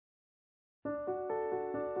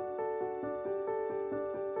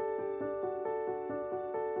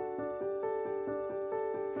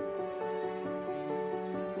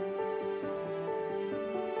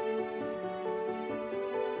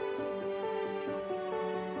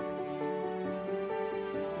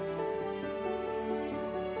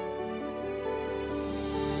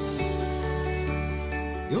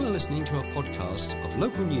You're listening to a podcast of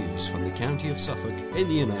local news from the county of Suffolk in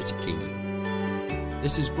the United Kingdom.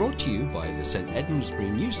 This is brought to you by the St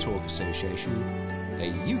Edmundsbury NewsTalk Association, a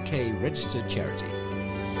UK registered charity.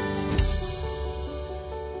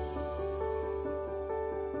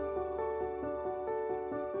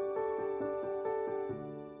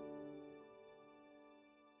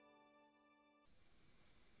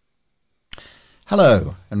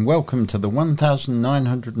 Hello and welcome to the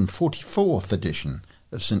 1944th edition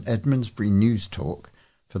of St Edmundsbury NewsTalk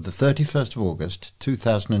for the 31st of August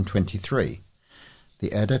 2023.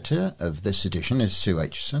 The editor of this edition is Sue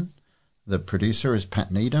Aitchison, the producer is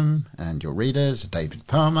Pat Needham, and your readers are David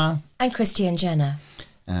Palmer and Christian Jenner.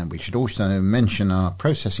 And we should also mention our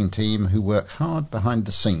processing team who work hard behind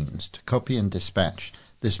the scenes to copy and dispatch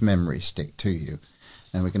this memory stick to you.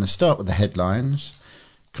 And we're going to start with the headlines.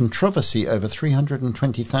 Controversy over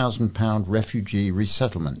 £320,000 refugee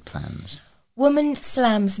resettlement plans. Woman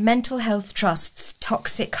slams mental health trust's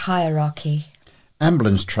toxic hierarchy.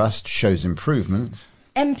 Ambulance trust shows improvement.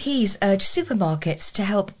 MPs urge supermarkets to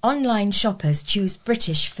help online shoppers choose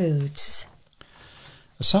British foods.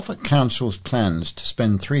 The Suffolk Council's plans to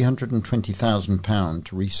spend £320,000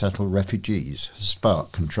 to resettle refugees has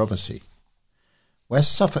sparked controversy.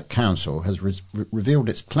 West Suffolk Council has revealed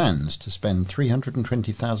its plans to spend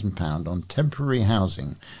 £320,000 on temporary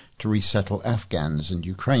housing to resettle Afghans and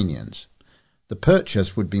Ukrainians. The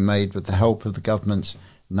purchase would be made with the help of the government's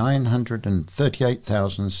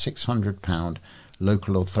 £938,600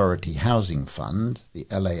 Local Authority Housing Fund, the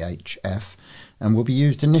LAHF, and will be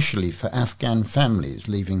used initially for Afghan families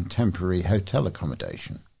leaving temporary hotel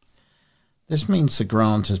accommodation. This means the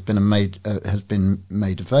grant has been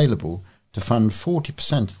made available to fund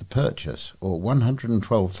 40% of the purchase, or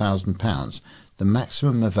 £112,000, the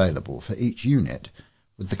maximum available for each unit,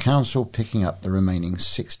 with the council picking up the remaining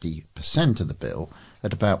 60% of the bill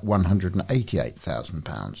at about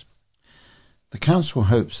 £188,000. The council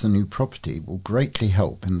hopes the new property will greatly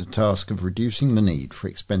help in the task of reducing the need for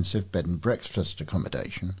expensive bed and breakfast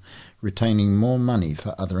accommodation, retaining more money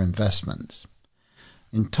for other investments.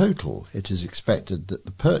 In total, it is expected that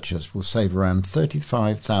the purchase will save around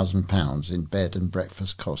 £35,000 in bed and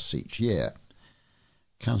breakfast costs each year.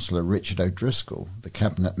 Councillor Richard O'Driscoll, the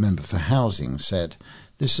Cabinet Member for Housing, said,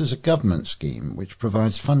 "This is a government scheme which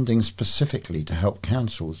provides funding specifically to help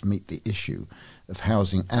councils meet the issue of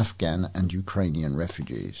housing Afghan and Ukrainian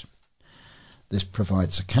refugees. This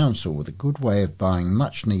provides the council with a good way of buying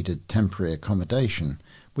much-needed temporary accommodation,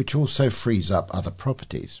 which also frees up other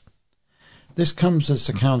properties. This comes as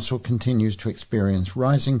the council continues to experience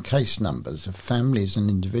rising case numbers of families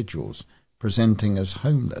and individuals presenting as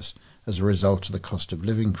homeless as a result of the cost of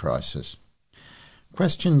living crisis.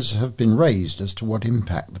 Questions have been raised as to what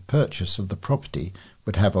impact the purchase of the property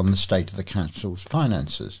would have on the state of the council's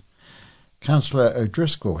finances. Councillor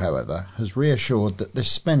O'Driscoll, however, has reassured that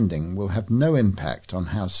this spending will have no impact on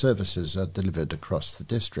how services are delivered across the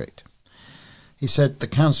district. He said the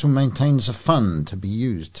council maintains a fund to be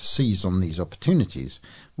used to seize on these opportunities,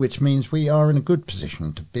 which means we are in a good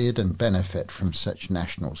position to bid and benefit from such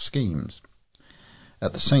national schemes.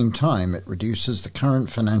 At the same time, it reduces the current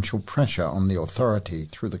financial pressure on the authority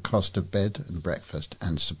through the cost of bed and breakfast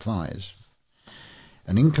and supplies.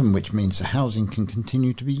 An income which means the housing can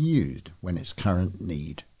continue to be used when its current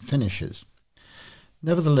need finishes.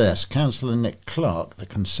 Nevertheless, Councillor Nick Clark, the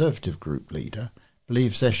Conservative group leader,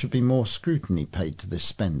 believes there should be more scrutiny paid to this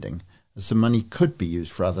spending, as the money could be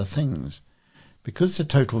used for other things. Because the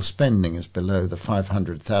total spending is below the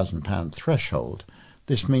 £500,000 threshold,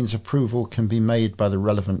 this means approval can be made by the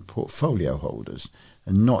relevant portfolio holders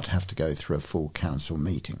and not have to go through a full council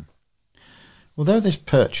meeting. Although this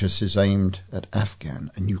purchase is aimed at Afghan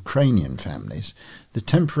and Ukrainian families, the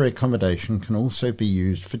temporary accommodation can also be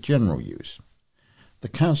used for general use. The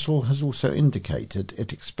council has also indicated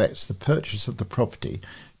it expects the purchase of the property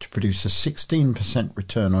to produce a 16%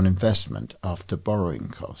 return on investment after borrowing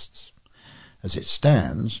costs. As it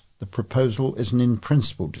stands, the proposal is an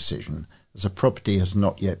in-principle decision, as the property has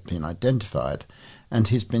not yet been identified and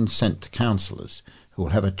has been sent to councillors, who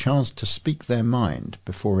will have a chance to speak their mind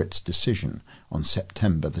before its decision on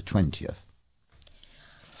September the 20th.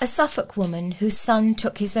 A Suffolk woman whose son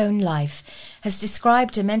took his own life has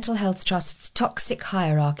described a mental health trust's toxic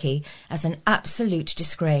hierarchy as an absolute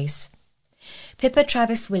disgrace. Pippa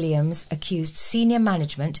Travis-Williams accused senior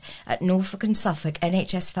management at Norfolk and Suffolk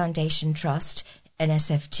NHS Foundation Trust,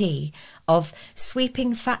 NSFT, of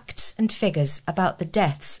sweeping facts and figures about the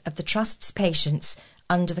deaths of the trust's patients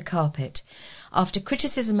under the carpet, after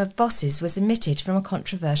criticism of bosses was omitted from a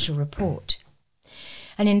controversial report.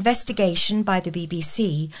 An investigation by the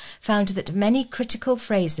BBC found that many critical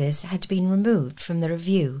phrases had been removed from the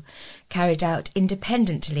review, carried out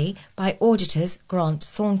independently by auditors Grant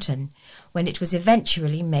Thornton, when it was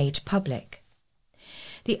eventually made public.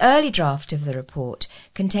 The early draft of the report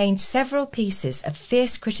contained several pieces of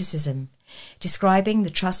fierce criticism, describing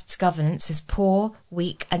the Trust's governance as poor,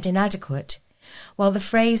 weak and inadequate, while the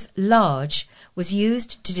phrase large was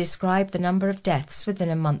used to describe the number of deaths within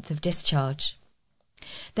a month of discharge.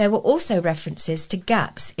 There were also references to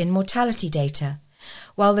gaps in mortality data,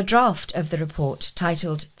 while the draft of the report,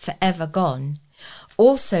 titled Forever Gone,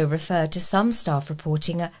 also referred to some staff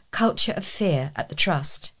reporting a culture of fear at the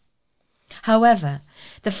Trust. However,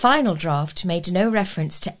 the final draft made no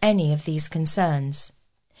reference to any of these concerns.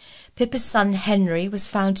 Pippa's son Henry was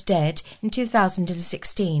found dead in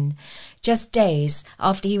 2016, just days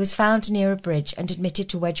after he was found near a bridge and admitted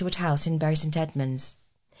to Wedgwood House in Bury St Edmunds.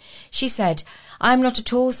 She said, "I'm not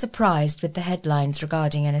at all surprised with the headlines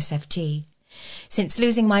regarding NSFT. Since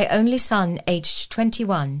losing my only son, aged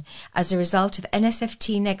 21, as a result of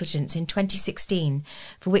NSFT negligence in 2016,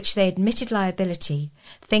 for which they admitted liability,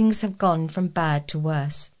 things have gone from bad to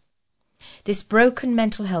worse. This broken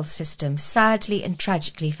mental health system, sadly and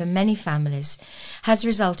tragically for many families, has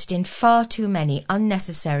resulted in far too many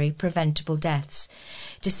unnecessary preventable deaths,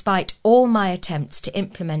 despite all my attempts to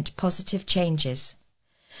implement positive changes.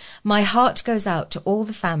 My heart goes out to all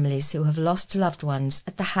the families who have lost loved ones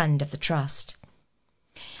at the hand of the Trust.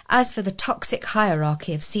 As for the toxic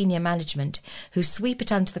hierarchy of senior management who sweep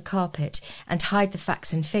it under the carpet and hide the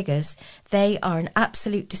facts and figures, they are an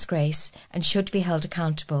absolute disgrace and should be held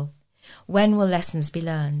accountable. When will lessons be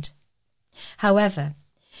learned?" However,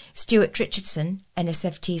 Stuart Richardson,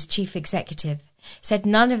 NSFT's chief executive, said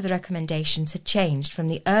none of the recommendations had changed from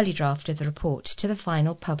the early draft of the report to the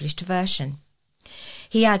final published version.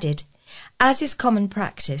 He added, "As is common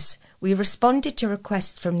practice, we responded to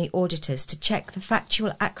requests from the auditors to check the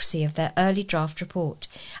factual accuracy of their early draft report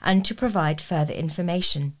and to provide further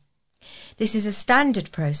information. This is a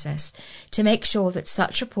standard process to make sure that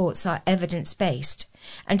such reports are evidence-based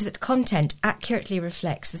and that content accurately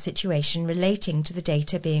reflects the situation relating to the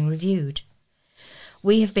data being reviewed.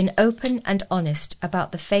 We have been open and honest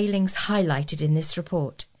about the failings highlighted in this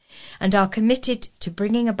report and are committed to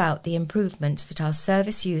bringing about the improvements that our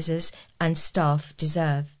service users and staff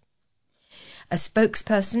deserve." A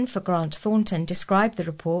spokesperson for Grant Thornton described the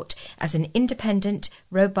report as an independent,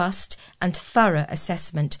 robust and thorough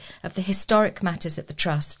assessment of the historic matters at the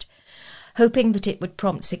Trust, hoping that it would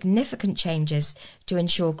prompt significant changes to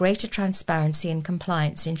ensure greater transparency and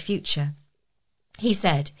compliance in future. He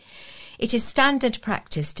said, "It is standard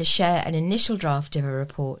practice to share an initial draft of a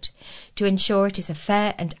report to ensure it is a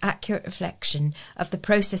fair and accurate reflection of the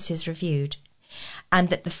processes reviewed, and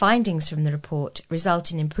that the findings from the report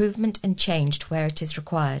result in improvement and change where it is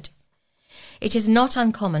required. It is not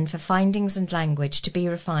uncommon for findings and language to be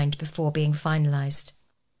refined before being finalised."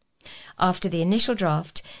 After the initial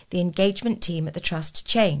draft, the engagement team at the Trust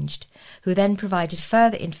changed, who then provided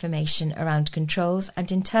further information around controls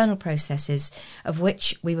and internal processes of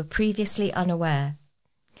which we were previously unaware.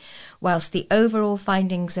 Whilst the overall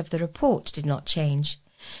findings of the report did not change,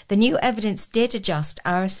 the new evidence did adjust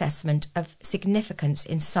our assessment of significance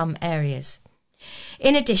in some areas.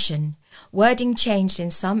 In addition, wording changed in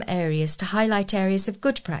some areas to highlight areas of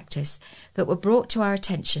good practice that were brought to our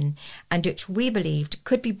attention and which we believed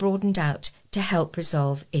could be broadened out to help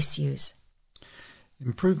resolve issues.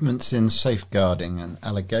 Improvements in safeguarding and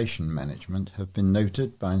allegation management have been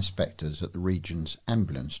noted by inspectors at the region's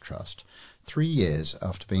Ambulance Trust 3 years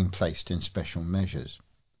after being placed in special measures.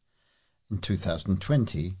 In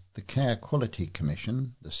 2020, the Care Quality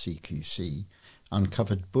Commission, the CQC,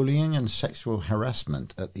 uncovered bullying and sexual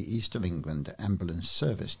harassment at the East of England Ambulance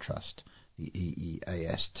Service Trust, the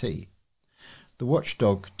EEAST. The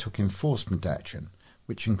watchdog took enforcement action,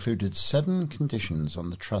 which included 7 conditions on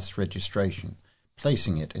the Trust's registration,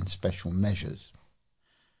 placing it in special measures.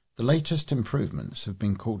 The latest improvements have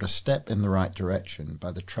been called a step in the right direction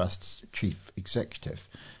by the Trust's chief executive,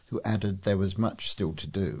 who added there was much still to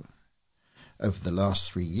do. Over the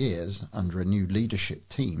last 3 years, under a new leadership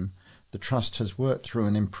team, the Trust has worked through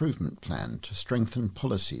an improvement plan to strengthen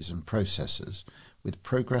policies and processes, with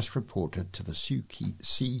progress reported to the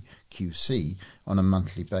CQC on a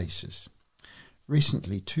monthly basis.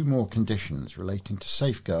 Recently, 2 more conditions relating to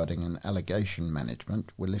safeguarding and allegation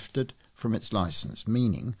management were lifted from its licence,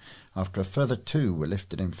 meaning, after a further 2 were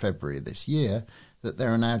lifted in February this year, that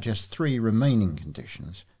there are now just 3 remaining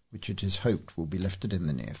conditions, which it is hoped will be lifted in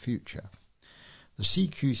the near future. The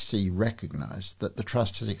CQC recognised that the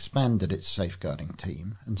Trust has expanded its safeguarding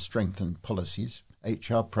team and strengthened policies,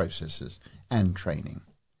 HR processes and training.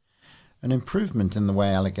 An improvement in the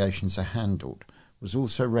way allegations are handled was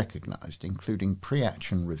also recognised, including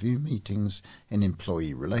pre-action review meetings in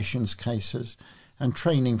employee relations cases and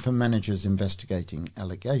training for managers investigating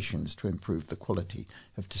allegations to improve the quality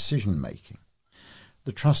of decision-making.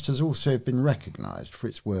 The Trust has also been recognised for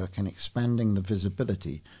its work in expanding the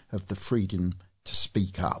visibility of the freedom to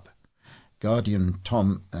speak up. Guardian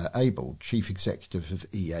Tom Abel, Chief Executive of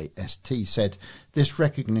EAST, said, "This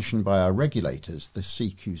recognition by our regulators, the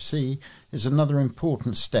CQC, is another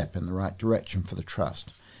important step in the right direction for the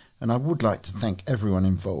Trust, and I would like to thank everyone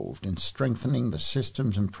involved in strengthening the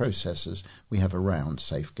systems and processes we have around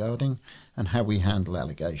safeguarding and how we handle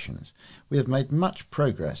allegations. We have made much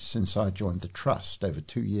progress since I joined the Trust over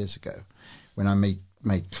 2 years ago, when I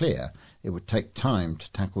made clear it would take time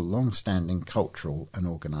to tackle long-standing cultural and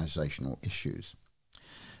organisational issues.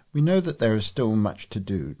 We know that there is still much to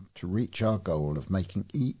do to reach our goal of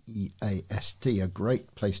making EEAST a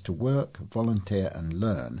great place to work, volunteer and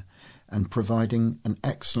learn, and providing an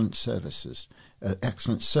excellent service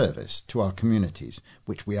to our communities,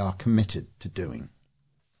 which we are committed to doing."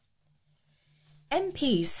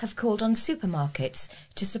 MPs have called on supermarkets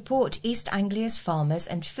to support East Anglia's farmers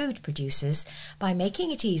and food producers by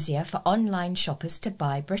making it easier for online shoppers to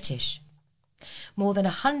buy British. More than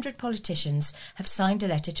 100 politicians have signed a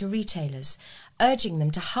letter to retailers, urging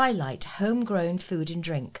them to highlight homegrown food and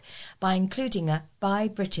drink by including a Buy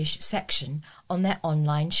British section on their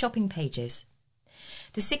online shopping pages.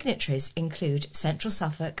 The signatories include Central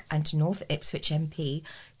Suffolk and North Ipswich MP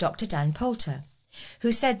Dr Dan Poulter,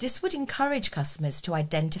 who said this would encourage customers to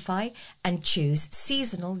identify and choose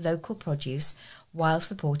seasonal local produce while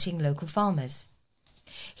supporting local farmers.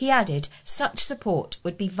 He added such support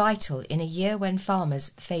would be vital in a year when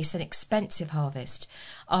farmers face an expensive harvest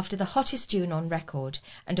after the hottest June on record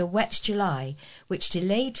and a wet July, which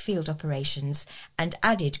delayed field operations and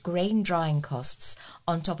added grain drying costs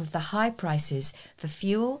on top of the high prices for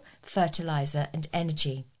fuel, fertiliser and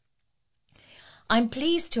energy. "I'm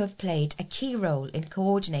pleased to have played a key role in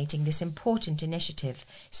coordinating this important initiative,"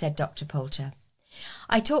 said Dr Poulter.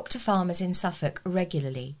 "I talk to farmers in Suffolk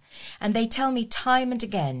regularly, and they tell me time and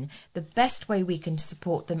again the best way we can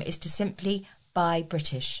support them is to simply buy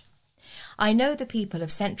British. I know the people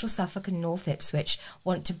of Central Suffolk and North Ipswich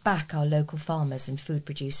want to back our local farmers and food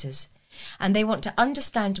producers, and they want to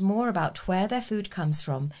understand more about where their food comes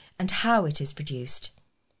from and how it is produced.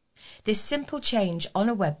 This simple change on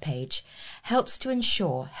a web page helps to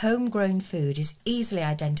ensure homegrown food is easily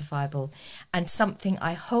identifiable and something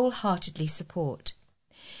I wholeheartedly support."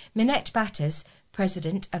 Minette Batters,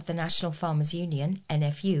 President of the National Farmers Union,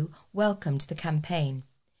 NFU, welcomed the campaign.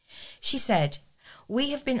 She said,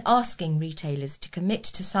 "We have been asking retailers to commit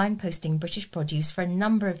to signposting British produce for a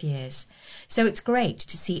number of years, so it's great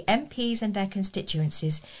to see MPs and their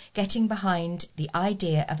constituencies getting behind the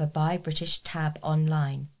idea of a Buy British tab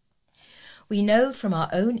online. We know from our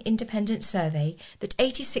own independent survey that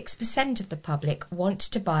 86% of the public want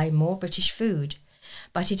to buy more British food,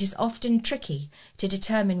 but it is often tricky to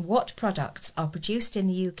determine what products are produced in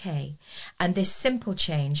the UK, and this simple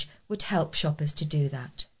change would help shoppers to do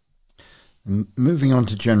that." Moving on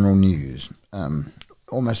to general news,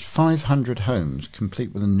 almost 500 homes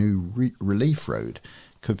complete with a new relief road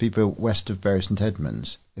could be built west of Bury St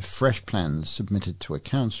Edmunds if fresh plans submitted to a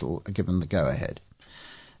council are given the go-ahead.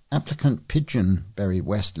 Applicant Pigeon Bury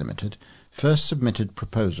West Limited first submitted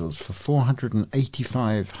proposals for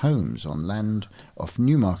 485 homes on land off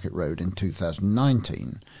Newmarket Road in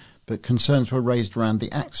 2019, but concerns were raised around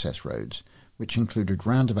the access roads, which included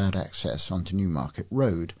roundabout access onto Newmarket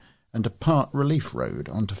Road and a part relief road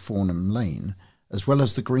onto Farnham Lane, as well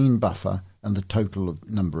as the green buffer and the total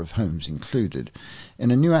number of homes included.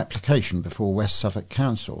 In a new application before West Suffolk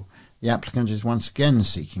Council, the applicant is once again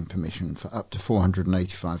seeking permission for up to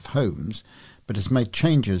 485 homes, but has made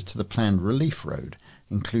changes to the planned relief road,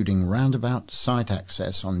 including roundabout site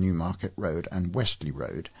access on Newmarket Road and Westley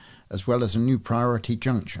Road, as well as a new priority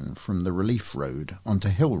junction from the relief road onto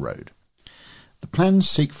Hill Road. The plans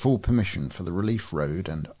seek full permission for the relief road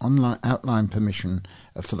and outline permission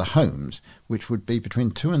for the homes, which would be between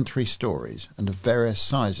 2 and 3 stories and of various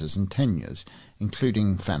sizes and tenures,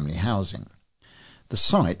 including family housing. The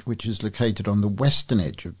site, which is located on the western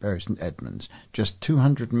edge of Bury St Edmunds, just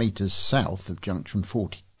 200 metres south of junction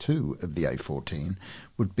 42 of the A14,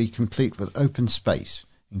 would be complete with open space,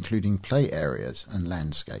 including play areas and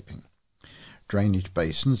landscaping. Drainage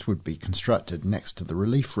basins would be constructed next to the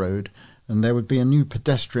relief road, and there would be a new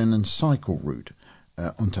pedestrian and cycle route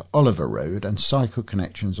onto Oliver Road and cycle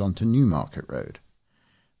connections onto Newmarket Road.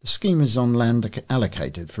 The scheme is on land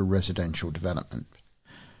allocated for residential development.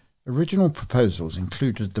 Original proposals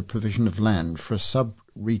included the provision of land for a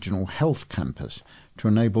sub-regional health campus to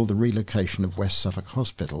enable the relocation of West Suffolk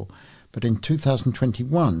Hospital, but in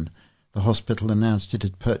 2021 the hospital announced it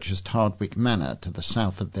had purchased Hardwick Manor to the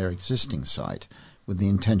south of their existing site with the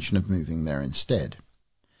intention of moving there instead.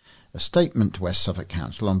 A statement to West Suffolk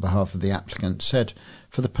Council on behalf of the applicant said,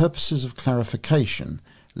 "For the purposes of clarification,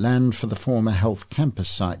 land for the former health campus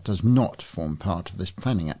site does not form part of this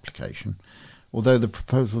planning application, although the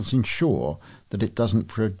proposals ensure that it doesn't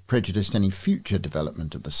prejudice any future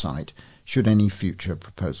development of the site should any future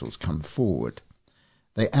proposals come forward."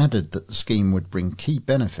 They added that the scheme would bring key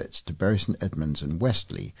benefits to Bury St Edmunds and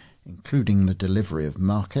Westley, including the delivery of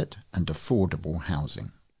market and affordable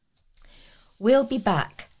housing. We'll be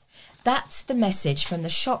back. That's the message from the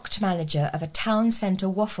shocked manager of a town centre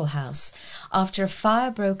Waffle House after a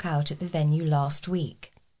fire broke out at the venue last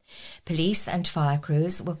week. Police and fire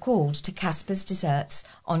crews were called to Casper's Desserts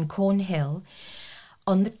on Cornhill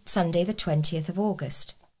on Sunday the 20th of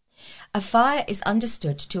August. A fire is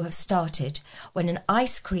understood to have started when an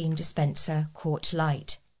ice cream dispenser caught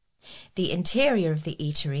light. The interior of the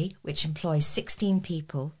eatery, which employs 16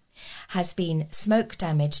 people, has been smoke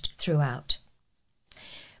damaged throughout.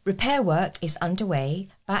 Repair work is underway,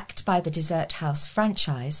 backed by the Dessert House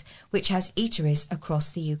franchise, which has eateries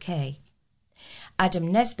across the UK.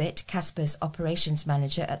 Adam Nesbitt, Casper's operations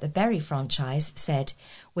manager at the Bury franchise, said,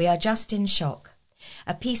 "We are just in shock.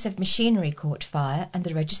 A piece of machinery caught fire and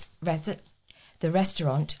the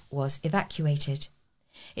restaurant was evacuated.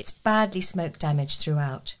 It's badly smoke damaged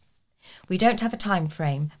throughout. We don't have a time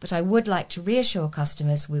frame, but I would like to reassure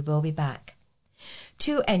customers we will be back."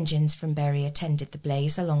 2 engines from Bury attended the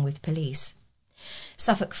blaze along with police.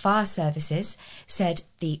 Suffolk Fire Services said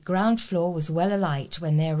the ground floor was well alight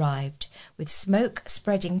when they arrived, with smoke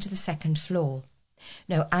spreading to the second floor.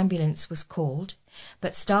 No ambulance was called,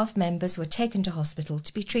 but staff members were taken to hospital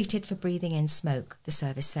to be treated for breathing in smoke, the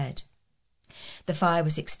service said. The fire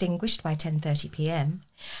was extinguished by 10:30 p.m,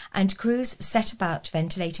 and crews set about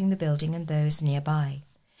ventilating the building and those nearby.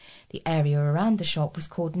 The area around the shop was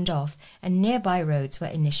cordoned off and nearby roads were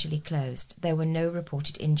initially closed. There were no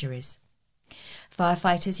reported injuries.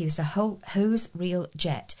 Firefighters used a hose reel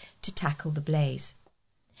jet to tackle the blaze.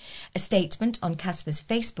 A statement on Casper's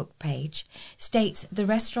Facebook page states the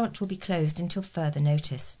restaurant will be closed until further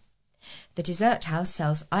notice. The Dessert House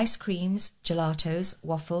sells ice creams, gelatos,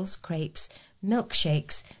 waffles, crepes,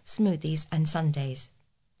 milkshakes, smoothies and sundaes.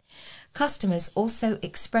 Customers also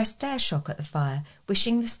expressed their shock at the fire,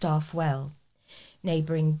 wishing the staff well.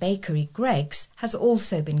 Neighbouring bakery Greggs has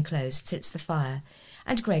also been closed since the fire,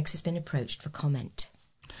 and Greggs has been approached for comment.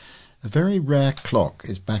 A very rare clock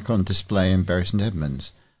is back on display in Bury St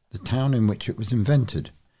Edmunds, the town in which it was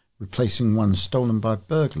invented, replacing one stolen by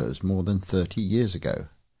burglars more than 30 years ago.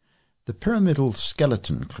 The pyramidal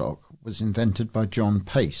skeleton clock was invented by John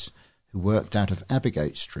Pace, who worked out of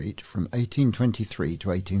Abbeygate Street from 1823 to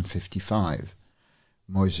 1855.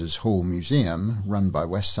 Moyses Hall Museum, run by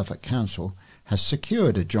West Suffolk Council, has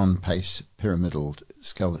secured a John Pace pyramidal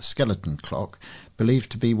skeleton clock,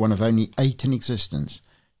 believed to be one of only 8 in existence,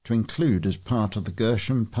 to include as part of the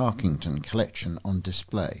Gersham-Parkington collection on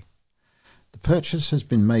display. The purchase has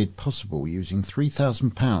been made possible using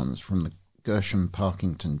 £3,000 from the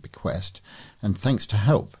Gersham-Parkington bequest, and thanks to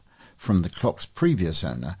help from the clock's previous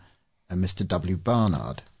owner, Mr. W.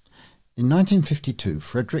 Barnard. In 1952,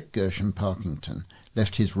 Frederick Gersham-Parkington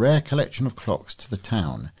left his rare collection of clocks to the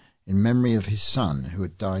town in memory of his son, who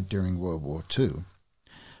had died during World War II.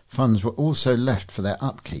 Funds were also left for their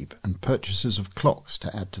upkeep and purchases of clocks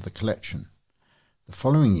to add to the collection. The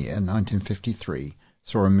following year, 1953,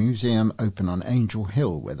 saw a museum open on Angel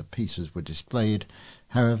Hill where the pieces were displayed.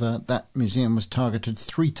 However, that museum was targeted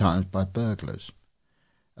 3 times by burglars.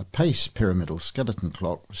 A Pace pyramidal skeleton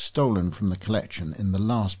clock was stolen from the collection in the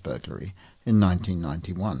last burglary in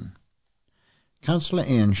 1991. Councillor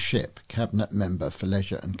Ian Shipp, Cabinet Member for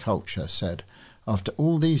Leisure and Culture, said, "After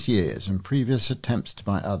all these years and previous attempts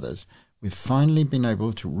by others, we've finally been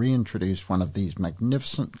able to reintroduce one of these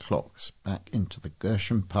magnificent clocks back into the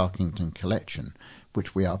Gersham-Parkington collection,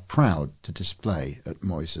 which we are proud to display at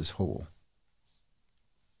Moyses Hall."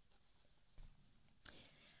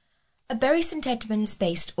 A Bury St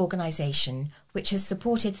Edmunds-based organisation, which has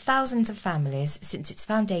supported thousands of families since its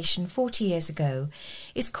foundation 40 years ago,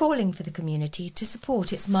 is calling for the community to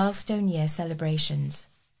support its milestone year celebrations.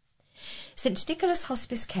 St Nicholas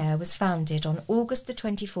Hospice Care was founded on August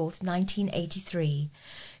 24th, 1983,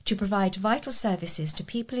 to provide vital services to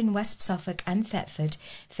people in West Suffolk and Thetford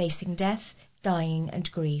facing death, dying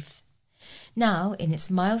and grief. Now, in its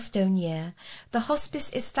milestone year, the hospice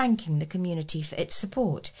is thanking the community for its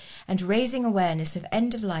support and raising awareness of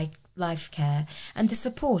end-of-life care and the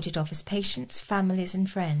support it offers patients, families and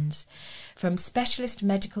friends, from specialist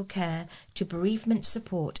medical care to bereavement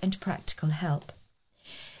support and practical help.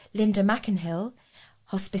 Linda McInhill,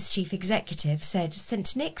 Hospice Chief Executive, said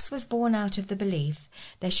St Nick's was born out of the belief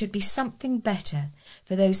there should be something better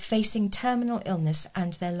for those facing terminal illness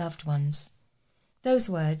and their loved ones. Those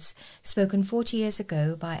words, spoken 40 years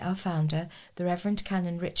ago by our founder, the Reverend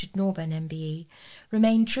Canon Richard Norburn MBE,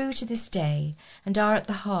 remain true to this day and are at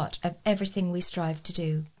the heart of everything we strive to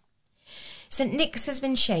do. St Nick's has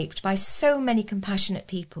been shaped by so many compassionate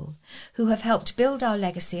people who have helped build our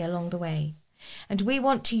legacy along the way, and we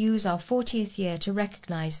want to use our 40th year to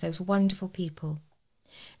recognise those wonderful people.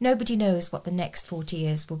 Nobody knows what the next 40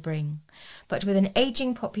 years will bring, but with an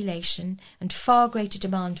ageing population and far greater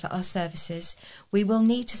demand for our services, we will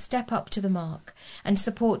need to step up to the mark and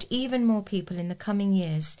support even more people in the coming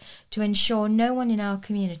years to ensure no one in our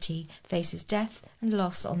community faces death and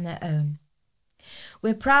loss on their own.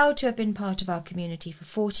 We're proud to have been part of our community for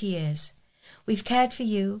 40 years. We've cared for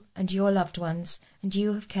you and your loved ones, and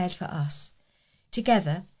you have cared for us.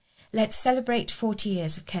 Together, let's celebrate 40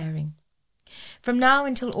 years of caring. From now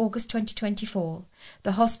until August 2024,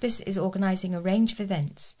 the hospice is organising a range of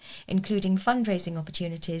events, including fundraising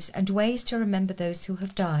opportunities and ways to remember those who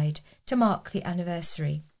have died to mark the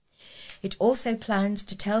anniversary. It also plans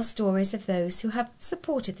to tell stories of those who have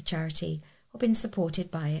supported the charity or been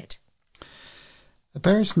supported by it. The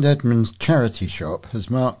Bury St Edmunds charity shop has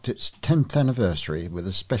marked its 10th anniversary with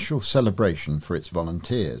a special celebration for its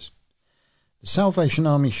volunteers. The Salvation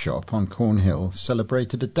Army shop on Cornhill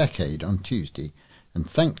celebrated a decade on Tuesday and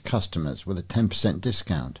thanked customers with a 10%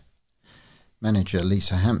 discount. Manager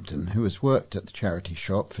Lisa Hampton, who has worked at the charity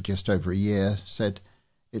shop for just over a year, said,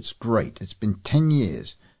 "It's great. It's been 10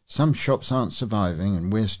 years. Some shops aren't surviving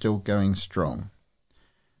and we're still going strong.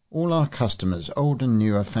 All our customers, old and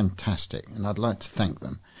new, are fantastic, and I'd like to thank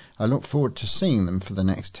them. I look forward to seeing them for the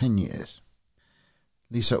next 10 years.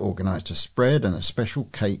 Lisa organised a spread and a special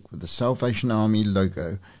cake with the Salvation Army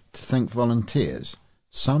logo to thank volunteers,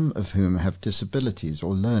 some of whom have disabilities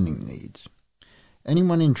or learning needs.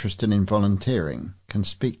 Anyone interested in volunteering can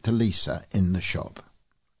speak to Lisa in the shop.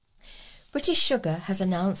 British Sugar has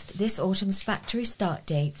announced this autumn's factory start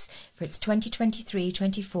dates for its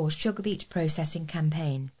 2023-24 sugar beet processing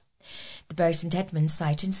campaign. The Bury St Edmunds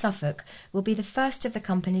site in Suffolk will be the first of the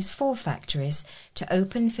company's 4 factories to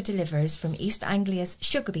open for deliveries from East Anglia's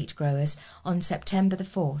sugar beet growers on September the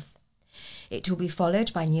 4th. It will be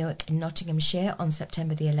followed by Newark in Nottinghamshire on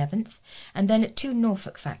September the 11th, and then at 2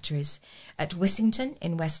 Norfolk factories, at Wissington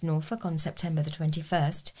in West Norfolk on September the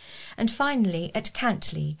 21st, and finally at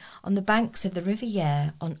Cantley on the banks of the River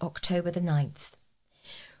Yare on October the 9th.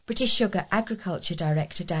 British Sugar Agriculture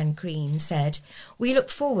Director Dan Green said, "We look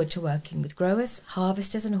forward to working with growers,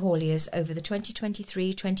 harvesters and hauliers over the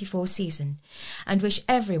 2023-24 season and wish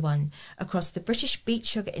everyone across the British beet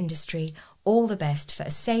sugar industry all the best for a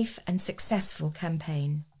safe and successful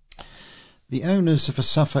campaign." The owners of a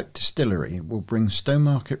Suffolk distillery will bring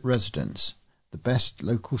Stowmarket residents the best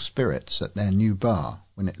local spirits at their new bar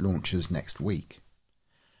when it launches next week.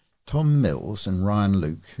 Tom Mills and Ryan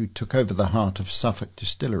Luke, who took over the heart of Suffolk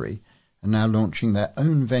Distillery, are now launching their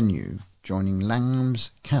own venue, joining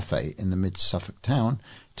Langham's Cafe in the mid-Suffolk town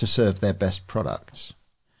to serve their best products.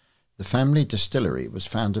 The family distillery was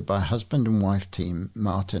founded by husband and wife team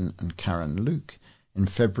Martin and Karen Luke in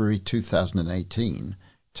February 2018,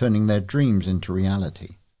 turning their dreams into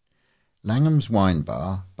reality. Langham's Wine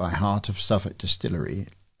Bar, by Heart of Suffolk Distillery,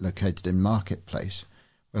 located in Marketplace,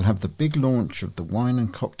 will have the big launch of the wine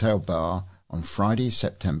and cocktail bar on Friday,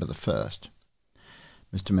 September the 1st.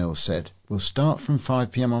 Mr. Mills said, "We'll start from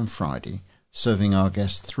 5 p.m. on Friday, serving our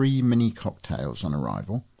guests 3 mini cocktails on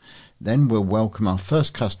arrival. Then we'll welcome our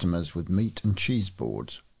first customers with meat and cheese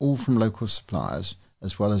boards, all from local suppliers,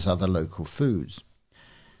 as well as other local foods.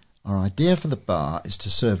 Our idea for the bar is to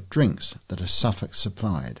serve drinks that are Suffolk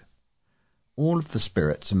supplied. All of the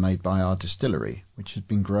spirits are made by our distillery, which has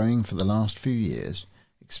been growing for the last few years,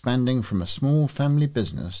 expanding from a small family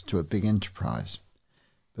business to a big enterprise.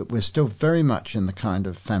 But we're still very much in the kind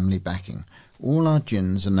of family backing. All our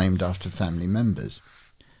gins are named after family members.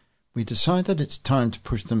 We decided it's time to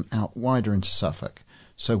push them out wider into Suffolk,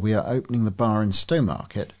 so we are opening the bar in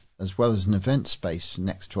Stowmarket, as well as an event space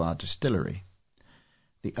next to our distillery."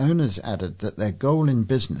 The owners added that their goal in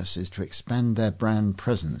business is to expand their brand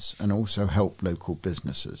presence and also help local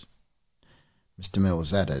businesses. Mr.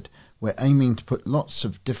 Mills added, "We're aiming to put lots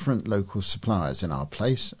of different local suppliers in our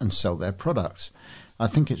place and sell their products. I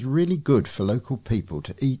think it's really good for local people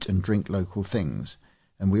to eat and drink local things,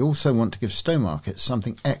 and we also want to give Stowmarket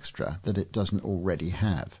something extra that it doesn't already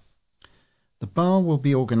have. The bar will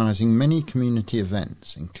be organising many community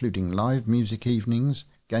events, including live music evenings,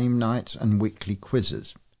 game nights and weekly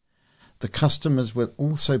quizzes. The customers will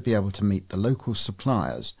also be able to meet the local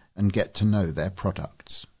suppliers and get to know their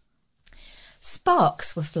products.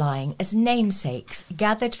 Sparks were flying as namesakes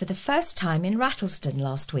gathered for the first time in Rattlesden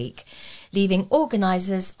last week, leaving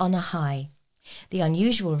organisers on a high. The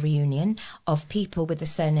unusual reunion of people with the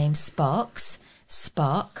surname Sparks,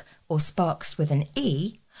 Spark, or Sparks with an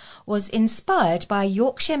E, was inspired by a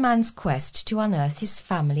Yorkshire man's quest to unearth his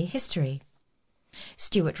family history.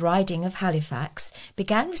 Stuart Riding of Halifax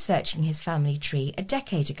began researching his family tree a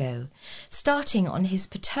decade ago, starting on his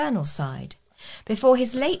paternal side, before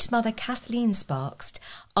his late mother Kathleen Sparks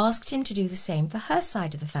asked him to do the same for her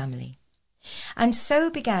side of the family. And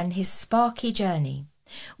so began his sparky journey,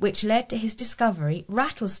 which led to his discovery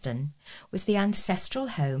Rattlesden was the ancestral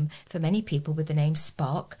home for many people with the name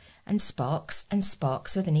Spark and Sparks and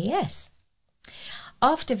Sparks with an ES.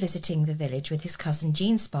 After visiting the village with his cousin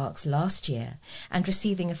Jean Sparks last year and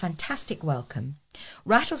receiving a fantastic welcome,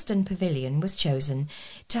 Rattlesden Pavilion was chosen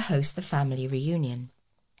to host the family reunion.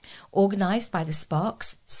 Organised by the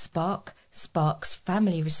Sparks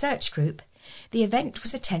Family Research Group, the event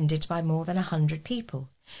was attended by more than 100 people,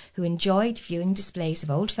 who enjoyed viewing displays of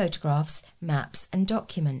old photographs, maps and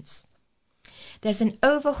documents. There's an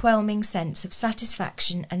overwhelming sense of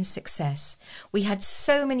satisfaction and success. We had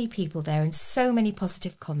so many people there and so many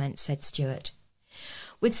positive comments, said Stuart.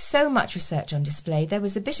 With so much research on display, there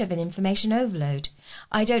was a bit of an information overload.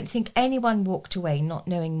 I don't think anyone walked away not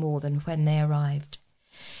knowing more than when they arrived.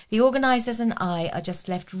 The organisers and I are just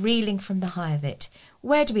left reeling from the high of it.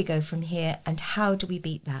 Where do we go from here and how do we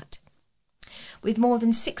beat that? With more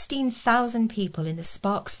than 16,000 people in the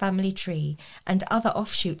Sparks family tree and other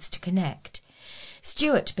offshoots to connect,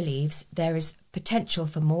 Stuart believes there is potential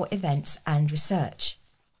for more events and research.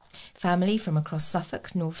 Family from across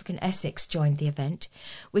Suffolk, Norfolk and Essex joined the event,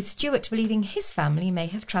 with Stuart believing his family may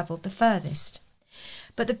have travelled the furthest.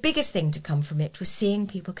 But the biggest thing to come from it was seeing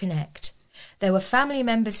people connect. There were family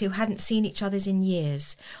members who hadn't seen each other in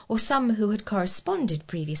years, or some who had corresponded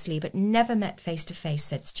previously but never met face to face,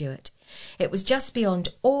 said Stuart. It was just beyond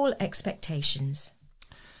all expectations.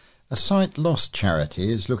 A Sight Lost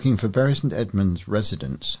charity is looking for Bury St Edmunds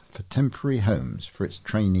residents for temporary homes for its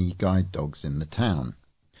trainee guide dogs in the town.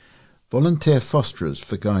 Volunteer Fosterers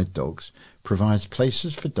for Guide Dogs provides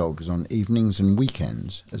places for dogs on evenings and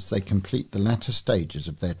weekends as they complete the latter stages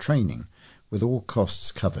of their training, with all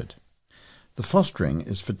costs covered. The fostering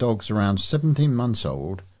is for dogs around 17 months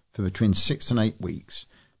old for between 6 and 8 weeks,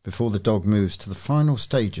 before the dog moves to the final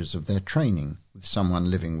stages of their training with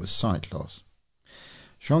someone living with sight loss.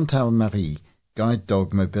 Chantal Marie, guide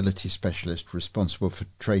dog mobility specialist responsible for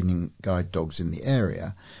training guide dogs in the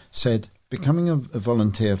area, said, "Becoming a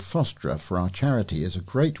volunteer fosterer for our charity is a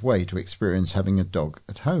great way to experience having a dog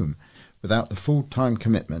at home without the full-time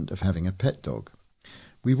commitment of having a pet dog.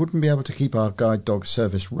 We wouldn't be able to keep our guide dog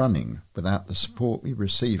service running without the support we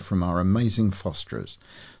receive from our amazing fosterers.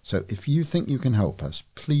 So if you think you can help us,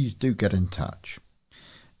 please do get in touch."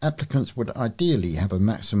 Applicants would ideally have a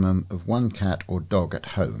maximum of 1 cat or dog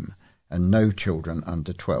at home and no children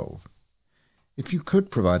under 12. If you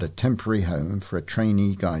could provide a temporary home for a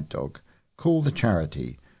trainee guide dog, call the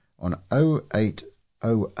charity on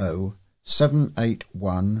 0800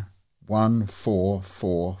 781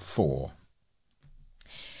 1444.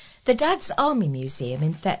 The Dad's Army Museum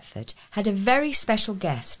in Thetford had a very special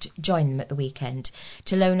guest join them at the weekend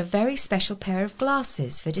to loan a very special pair of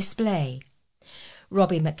glasses for display.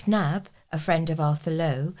 Robbie McNabb, a friend of Arthur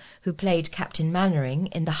Lowe, who played Captain Mannering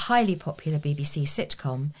in the highly popular BBC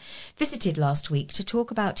sitcom, visited last week to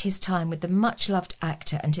talk about his time with the much-loved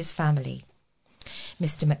actor and his family.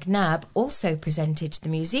 Mr McNabb also presented the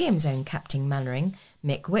museum's own Captain Mannering,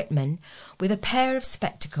 Mick Whitman, with a pair of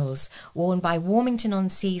spectacles worn by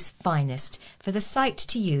Warmington-on-Sea's finest for the site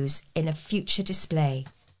to use in a future display.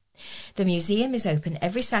 The museum is open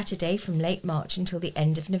every Saturday from late March until the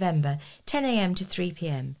end of November, 10 a.m. to 3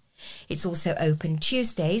 p.m. It's also open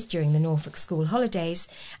Tuesdays during the Norfolk school holidays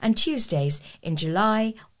and Tuesdays in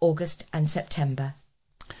July, August and September.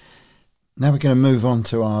 Now we're going to move on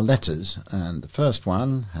to our letters, and the first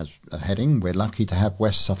one has a heading, "We're lucky to have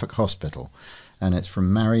West Suffolk Hospital," and it's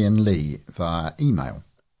from Marion Lee via email.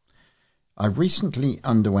 "I recently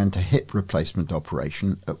underwent a hip replacement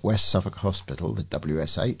operation at West Suffolk Hospital, the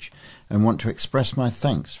WSH, and want to express my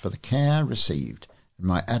thanks for the care received and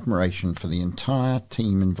my admiration for the entire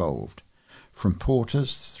team involved, from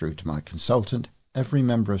porters through to my consultant, Every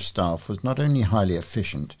member of staff was not only highly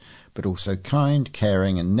efficient, but also kind,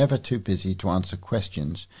 caring, and never too busy to answer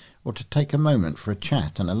questions or to take a moment for a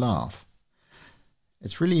chat and a laugh.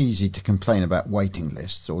 It's really easy to complain about waiting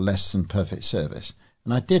lists or less than perfect service,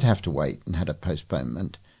 and I did have to wait and had a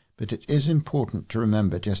postponement, but it is important to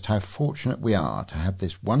remember just how fortunate we are to have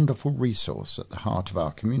this wonderful resource at the heart of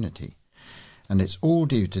our community. And it's all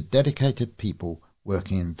due to dedicated people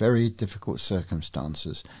working in very difficult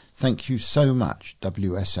circumstances. Thank you so much,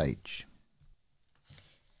 WSH.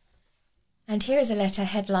 And here is a letter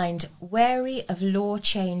headlined, Wary of Law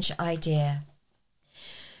Change Idea.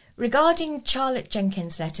 Regarding Charlotte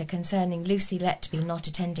Jenkins' letter concerning Lucy Letby not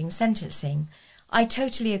attending sentencing, I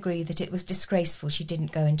totally agree that it was disgraceful she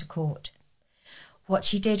didn't go into court. What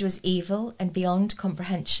she did was evil and beyond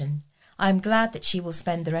comprehension. I am glad that she will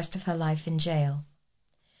spend the rest of her life in jail.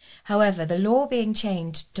 However, the law being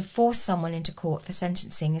changed to force someone into court for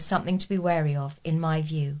sentencing is something to be wary of, in my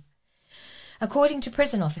view. According to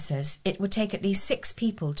prison officers, it would take at least 6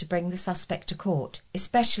 people to bring the suspect to court,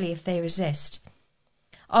 especially if they resist.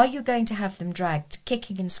 Are you going to have them dragged,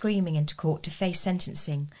 kicking and screaming, into court to face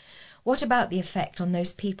sentencing? What about the effect on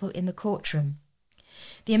those people in the courtroom?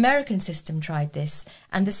 The American system tried this,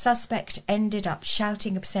 and the suspect ended up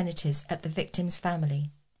shouting obscenities at the victim's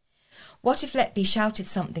family. What if Letby shouted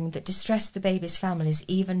something that distressed the baby's families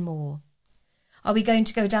even more? Are we going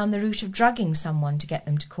to go down the route of drugging someone to get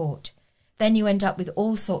them to court? Then you end up with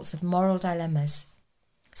all sorts of moral dilemmas.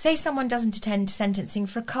 Say someone doesn't attend sentencing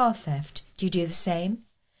for a car theft. Do you do the same?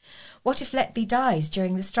 What if Letby dies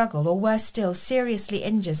during the struggle, or worse still, seriously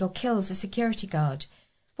injures or kills a security guard?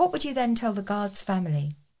 What would you then tell the guard's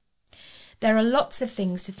family? There are lots of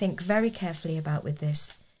things to think very carefully about with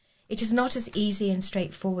this. It is not as easy and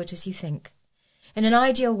straightforward as you think. In an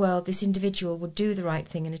ideal world, this individual would do the right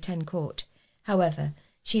thing and attend court. However,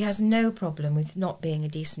 she has no problem with not being a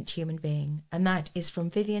decent human being, and that is from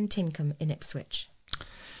Vivian Tinkham in Ipswich.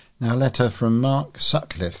 Now a letter from Mark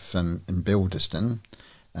Sutcliffe in Bilderston,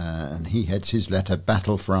 and he heads his letter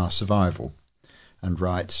Battle for Our Survival, and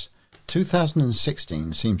writes,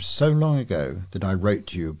 2016 seems so long ago that I wrote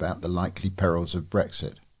to you about the likely perils of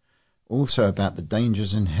Brexit. Also about the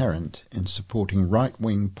dangers inherent in supporting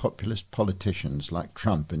right-wing populist politicians like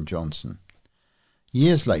Trump and Johnson.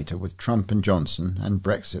 Years later, with Trump and Johnson, and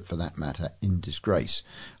Brexit for that matter, in disgrace,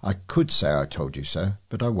 I could say I told you so,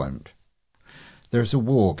 but I won't. There is a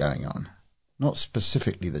war going on, not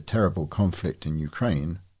specifically the terrible conflict in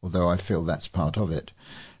Ukraine, although I feel that's part of it.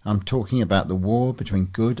 I'm talking about the war between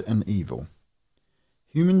good and evil.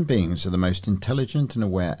 Human beings are the most intelligent and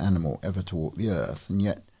aware animal ever to walk the earth, and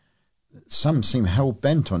yet some seem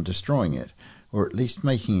hell-bent on destroying it, or at least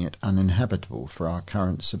making it uninhabitable for our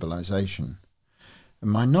current civilization. A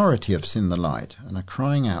minority have seen the light and are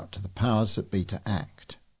crying out to the powers that be to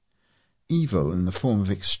act. Evil in the form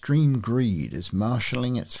of extreme greed is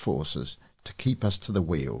marshalling its forces to keep us to the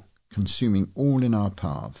wheel, consuming all in our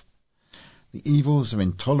path. The evils of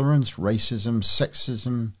intolerance, racism,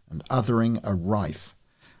 sexism, and othering are rife.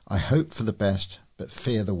 I hope for the best, but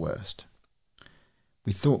fear the worst.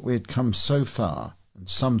 We thought we had come so far, and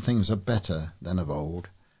some things are better than of old,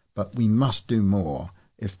 but we must do more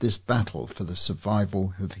if this battle for the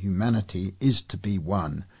survival of humanity is to be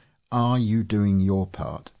won. Are you doing your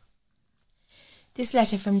part? This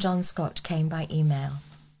letter from John Scott came by email.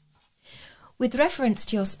 With reference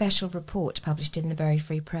to your special report published in the Bury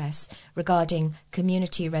Free Press regarding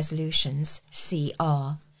Community Resolutions,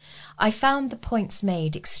 CR, I found the points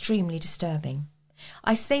made extremely disturbing.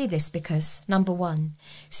 I say this because, number one,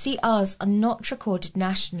 CRs are not recorded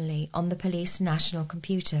nationally on the Police National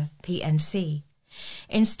Computer, PNC.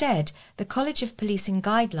 Instead, the College of Policing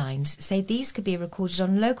guidelines say these could be recorded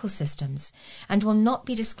on local systems and will not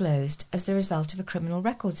be disclosed as the result of a criminal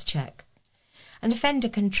records check. An offender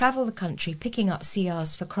can travel the country picking up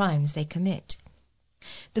CRs for crimes they commit.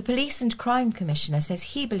 The Police and Crime Commissioner says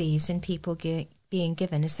he believes in people being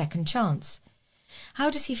given a second chance. How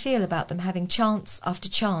does he feel about them having chance after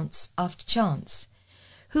chance after chance?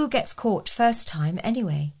 Who gets caught first time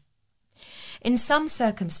anyway? In some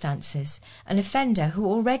circumstances, an offender who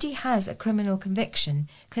already has a criminal conviction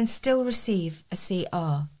can still receive a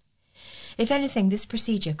CR. If anything, this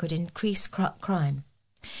procedure could increase crime.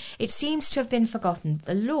 It seems to have been forgotten that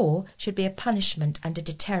the law should be a punishment and a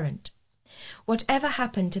deterrent. Whatever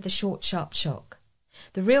happened to the short, sharp shock?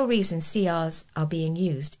 The real reason CRs are being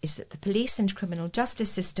used is that the police and criminal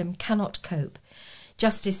justice system cannot cope.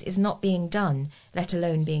 Justice is not being done, let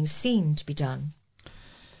alone being seen to be done.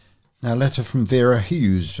 Now, a letter from Vera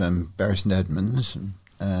Hughes, Bury St Edmunds,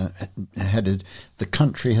 headed, "The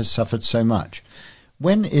country has suffered so much.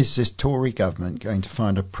 When is this Tory government going to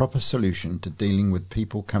find a proper solution to dealing with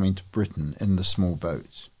people coming to Britain in the small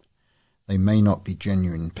boats? They may not be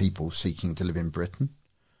genuine people seeking to live in Britain.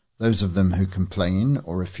 Those of them who complain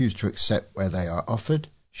or refuse to accept where they are offered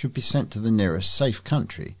should be sent to the nearest safe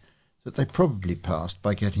country that they probably passed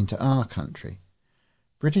by getting to our country.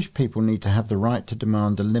 British people need to have the right to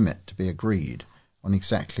demand a limit to be agreed on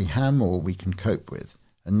exactly how more we can cope with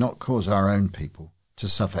and not cause our own people to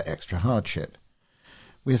suffer extra hardship.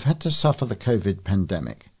 We have had to suffer the COVID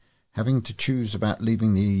pandemic, having to choose about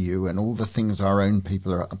leaving the EU and all the things our own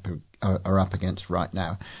people are up against right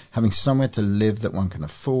now, having somewhere to live that one can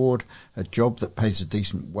afford, a job that pays a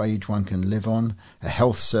decent wage one can live on, a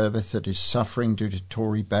health service that is suffering due to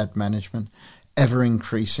Tory bad management,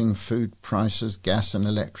 ever-increasing food prices, gas and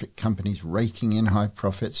electric companies raking in high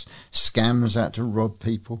profits, scams out to rob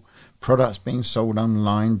people, products being sold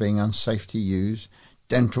online being unsafe to use,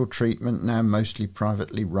 dental treatment now mostly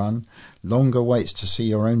privately run, longer waits to see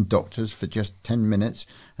your own doctors for just 10 minutes,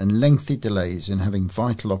 and lengthy delays in having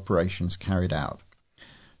vital operations carried out.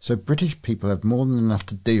 So British people have more than enough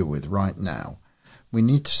to deal with right now. We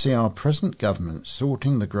need to see our present government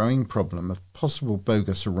sorting the growing problem of possible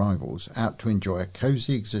bogus arrivals out to enjoy a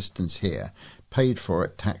cosy existence here, paid for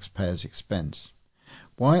at taxpayers' expense.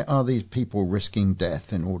 Why are these people risking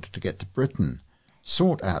death in order to get to Britain?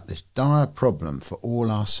 Sort out this dire problem for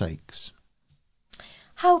all our sakes.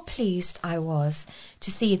 How pleased I was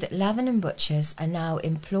to see that Lavenham butchers are now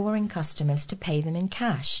imploring customers to pay them in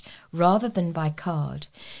cash rather than by card,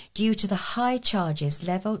 due to the high charges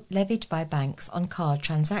levied by banks on card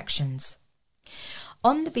transactions.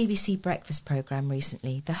 On the BBC Breakfast programme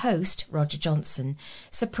recently, the host, Roger Johnson,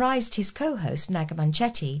 surprised his co-host, Naga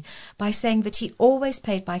Manchetti, by saying that he always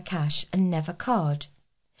paid by cash and never card.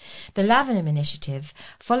 The Lavenham initiative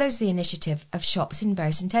follows the initiative of shops in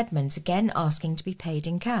Bury St Edmunds again asking to be paid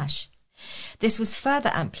in cash. This was further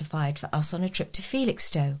amplified for us on a trip to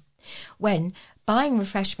Felixstowe, when, buying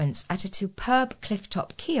refreshments at a superb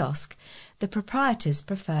cliff-top kiosk, the proprietors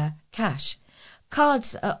prefer cash.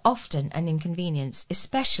 Cards are often an inconvenience,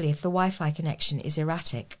 especially if the Wi-Fi connection is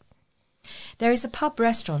erratic. There is a pub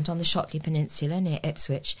restaurant on the Shotley Peninsula near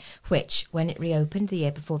Ipswich, which, when it reopened the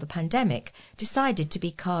year before the pandemic, decided to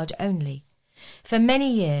be card only. For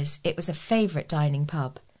many years it was a favourite dining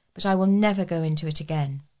pub, but I will never go into it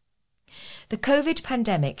again. The COVID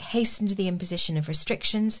pandemic hastened the imposition of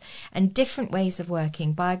restrictions and different ways of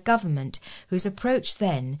working by a government whose approach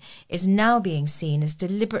then is now being seen as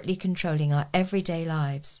deliberately controlling our everyday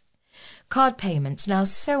lives. Card payments, now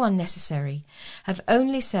so unnecessary, have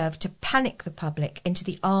only served to panic the public into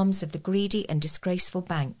the arms of the greedy and disgraceful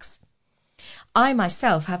banks. I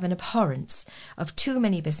myself have an abhorrence of too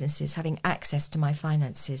many businesses having access to my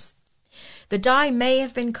finances. The die may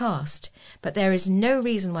have been cast, but there is no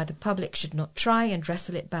reason why the public should not try and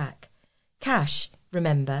wrestle it back. Cash,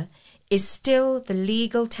 remember, is still the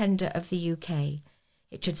legal tender of the UK.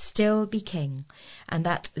 It should still be king, and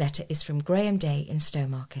that letter is from Graham Day in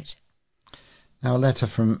Stowmarket. Now a letter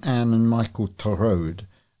from Anne and Michael Torrode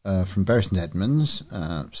from Bury St Edmunds.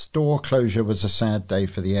 Store closure was a sad day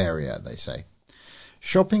for the area, they say.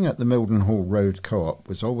 Shopping at the Mildenhall Road Co-op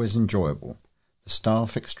was always enjoyable. The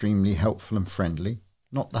staff extremely helpful and friendly,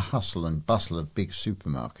 not the hustle and bustle of big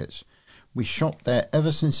supermarkets. We shopped there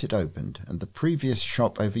ever since it opened, and the previous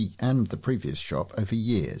shop over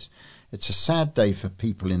years. It's a sad day for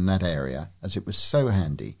people in that area, as it was so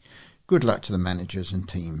handy. Good luck to the managers and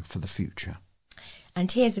team for the future. And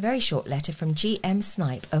here's a very short letter from G.M.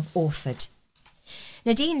 Snipe of Orford.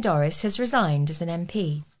 Nadine Dorris has resigned as an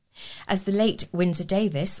MP. As the late Windsor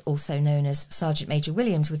Davis, also known as Sergeant Major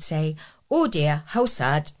Williams, would say, "Oh dear, how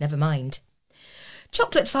sad, never mind."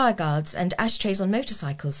 Chocolate fireguards and ashtrays on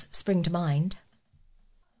motorcycles spring to mind.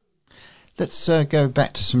 Let's go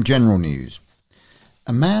back to some general news.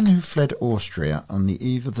 A man who fled Austria on the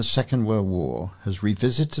eve of the Second World War has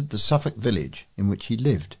revisited the Suffolk village in which he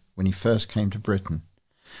lived when he first came to Britain.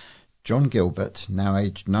 John Gilbert, now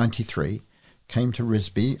aged 93, came to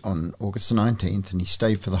Risby on August the 19th, and he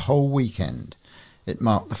stayed for the whole weekend. It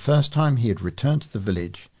marked the first time he had returned to the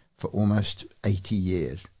village for almost 80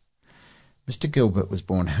 years. Mr. Gilbert was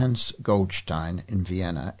born Hans Goldstein in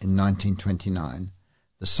Vienna in 1929,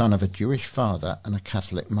 the son of a Jewish father and a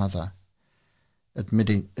Catholic mother.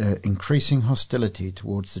 Amid increasing hostility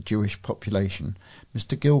towards the Jewish population,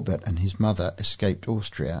 Mr. Gilbert and his mother escaped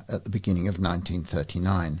Austria at the beginning of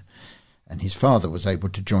 1939, and his father was able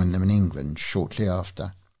to join them in England shortly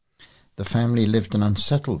after. The family lived an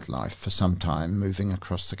unsettled life for some time, moving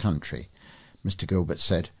across the country. Mr. Gilbert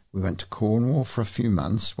said, "We went to Cornwall for a few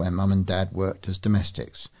months, where Mum and Dad worked as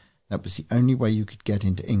domestics. That was the only way you could get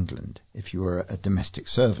into England, if you were a domestic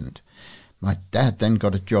servant. My dad then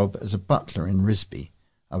got a job as a butler in Risby.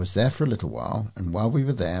 I was there for a little while, and while we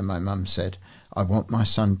were there, my mum said, "I want my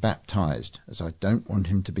son baptised, as I don't want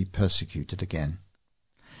him to be persecuted again."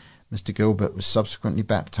 Mr. Gilbert was subsequently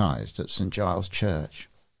baptised at St. Giles Church.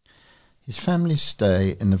 His family's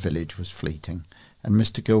stay in the village was fleeting, and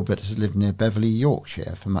Mr. Gilbert has lived near Beverley,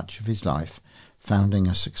 Yorkshire for much of his life, founding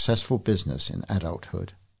a successful business in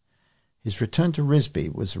adulthood. His return to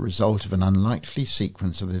Risby was the result of an unlikely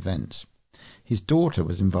sequence of events. His daughter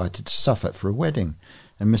was invited to Suffolk for a wedding,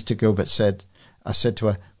 and Mr. Gilbert said, "I said to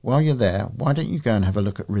her, 'While you're there, why don't you go and have a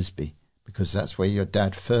look at Risby? Because that's where your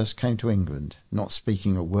dad first came to England, not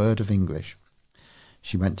speaking a word of English.'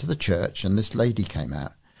 She went to the church, and this lady came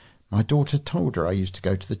out. My daughter told her I used to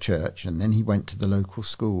go to the church, and then he went to the local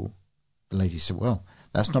school. The lady said, 'Well,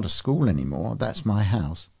 that's not a school anymore, that's my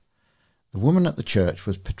house.' The woman at the church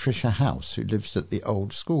was Patricia House, who lives at the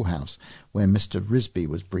old schoolhouse, where Mr. Risby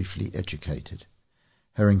was briefly educated.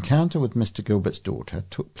 Her encounter with Mr. Gilbert's daughter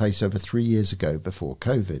took place over 3 years ago before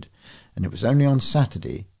COVID, and it was only on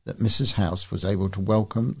Saturday that Mrs. House was able to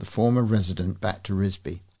welcome the former resident back to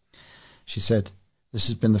Risby. She said, 'This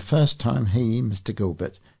has been the first time he, Mr.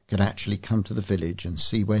 Gilbert, could actually come to the village and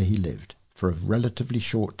see where he lived, for a relatively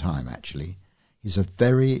short time, actually. He's a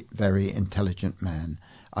very, very intelligent man.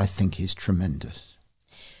 I think he's tremendous.'"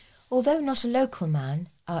 Although not a local man,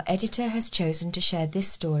 our editor has chosen to share this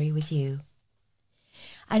story with you.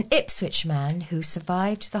 An Ipswich man who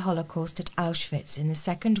survived the Holocaust at Auschwitz in the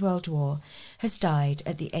Second World War has died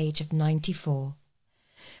at the age of 94.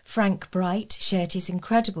 Frank Bright shared his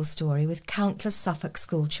incredible story with countless Suffolk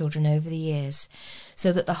schoolchildren over the years,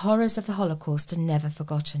 so that the horrors of the Holocaust are never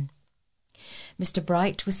forgotten. Mr.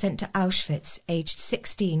 Bright was sent to Auschwitz aged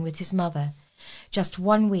 16 with his mother, just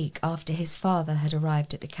 1 week after his father had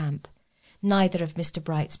arrived at the camp. Neither of Mr.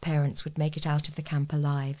 Bright's parents would make it out of the camp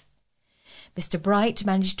alive. Mr. Bright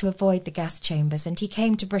managed to avoid the gas chambers, and he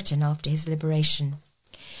came to Britain after his liberation.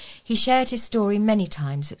 He shared his story many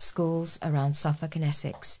times at schools around Suffolk and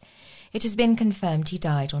Essex. It has been confirmed he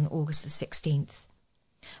died on August the 16th.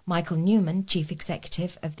 Michael Newman, chief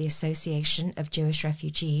executive of the Association of Jewish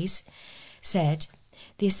Refugees, said,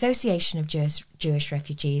 "The Association of Jewish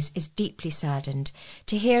Refugees is deeply saddened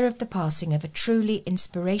to hear of the passing of a truly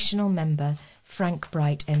inspirational member, Frank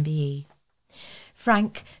Bright, MBE.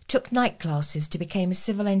 Frank took night classes to become a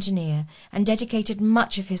civil engineer and dedicated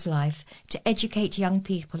much of his life to educate young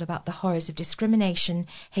people about the horrors of discrimination,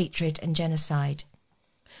 hatred and genocide.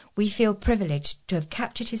 We feel privileged to have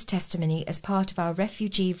captured his testimony as part of our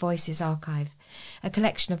Refugee Voices archive, a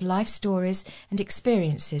collection of life stories and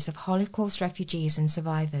experiences of Holocaust refugees and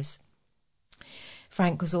survivors."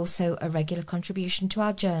 Frank was also a regular contribution to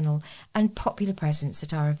our journal and popular presence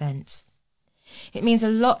at our events. "It means a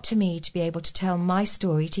lot to me to be able to tell my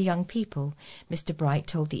story to young people," Mr. Bright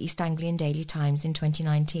told the East Anglian Daily Times in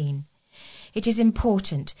 2019. "It is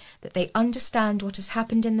important that they understand what has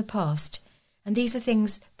happened in the past, and these are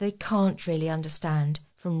things they can't really understand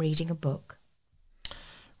from reading a book."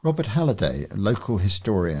 Robert Halliday, a local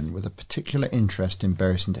historian with a particular interest in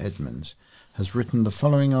Bury St Edmunds, has written the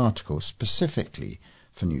following article specifically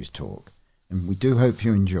for NewsTalk, and we do hope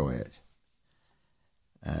you enjoy it.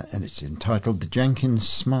 And it's entitled "The Jenkins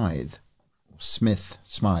Smythe," or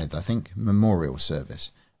Smythe, I think, Memorial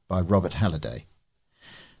Service, by Robert Halliday.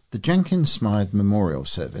 The Jenkins Smythe Memorial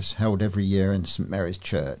Service, held every year in St Mary's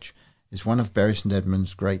Church, is one of Bury St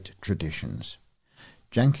Edmunds' great traditions.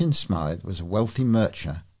 Jenkins Smythe was a wealthy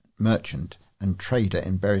merchant and trader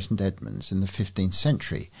in Bury St Edmunds in the 15th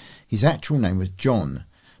century. His actual name was John,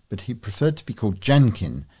 but he preferred to be called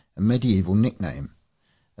Jankin, a medieval nickname.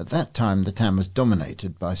 At that time the town was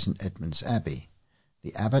dominated by St Edmund's Abbey.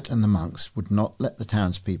 The abbot and the monks would not let the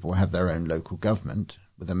townspeople have their own local government,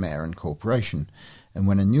 with a mayor and corporation, and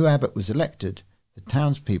when a new abbot was elected, the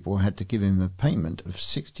townspeople had to give him a payment of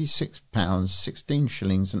 £66, 16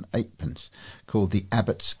 shillings and 8pence, called the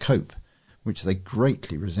abbot's cope, which they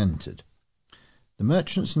greatly resented. The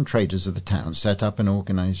merchants and traders of the town set up an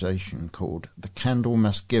organisation called the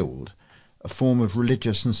Candlemas Guild, a form of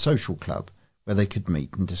religious and social club where they could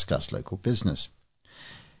meet and discuss local business.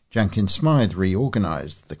 Jenkins Smythe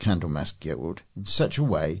reorganised the Candlemas Guild in such a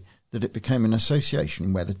way that it became an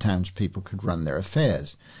association where the townspeople could run their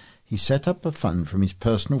affairs. He set up a fund from his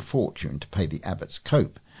personal fortune to pay the abbot's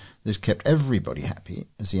cope. This kept everybody happy,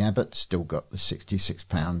 as the abbot still got the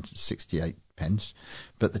 £66, 68pence,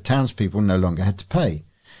 but the townspeople no longer had to pay.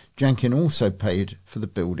 Jankin also paid for the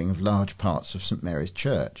building of large parts of St Mary's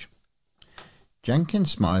Church.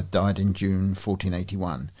 Jenkins Smythe died in June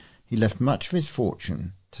 1481. He left much of his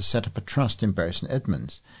fortune to set up a trust in Bury St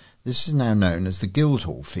Edmunds. This is now known as the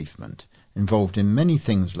Guildhall Fiefment, involved in many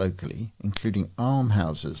things locally, including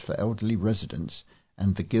almhouses for elderly residents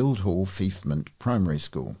and the Guildhall Fiefment Primary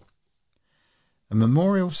School. A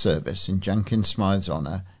memorial service in Junkin Smythe's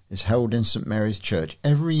honour is held in St Mary's Church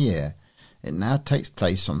every year. It now takes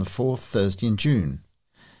place on the fourth Thursday in June.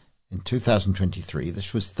 In 2023,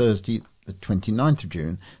 this was Thursday the 29th of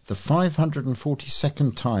June, the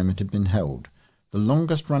 542nd time it had been held, the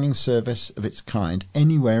longest-running service of its kind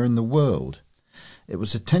anywhere in the world. It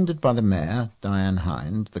was attended by the Mayor, Diane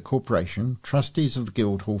Hind, the Corporation, trustees of the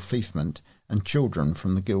Guildhall Fiefment, and children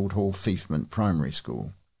from the Guildhall Fiefment Primary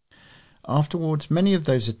School. Afterwards, many of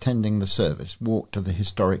those attending the service walked to the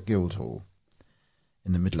historic Guildhall.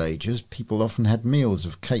 In the Middle Ages, people often had meals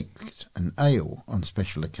of cakes and ale on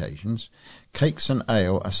special occasions. Cakes and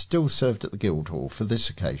ale are still served at the Guildhall for this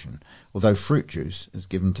occasion, although fruit juice is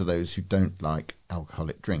given to those who don't like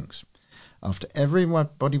alcoholic drinks. After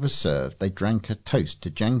everybody was served, they drank a toast to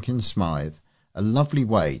Junkin Smythe, a lovely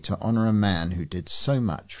way to honour a man who did so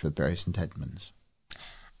much for Bury St Edmunds.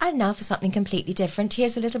 And now for something completely different.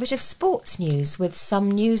 Here's a little bit of sports news with some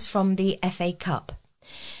news from the FA Cup.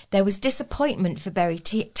 There was disappointment for Bury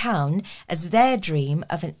Town as their dream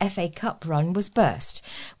of an FA Cup run was burst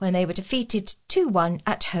when they were defeated 2-1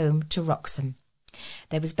 at home to Wroxham.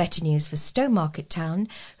 There was better news for Stowmarket Town,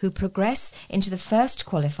 who progress into the first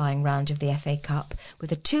qualifying round of the FA Cup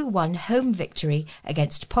with a 2-1 home victory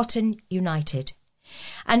against Potton United.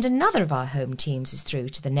 And another of our home teams is through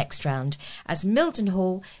to the next round as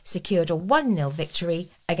Mildenhall secured a 1-0 victory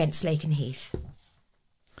against Lakenheath.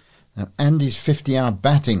 Now, Andy's 50-hour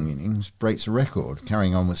batting innings breaks a record,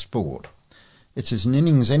 carrying on with sport. It is an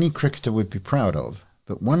innings any cricketer would be proud of,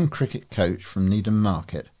 but one cricket coach from Needham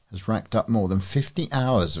Market has racked up more than 50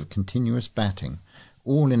 hours of continuous batting,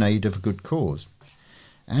 all in aid of a good cause.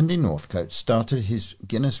 Andy Northcote started his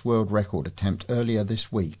Guinness World Record attempt earlier this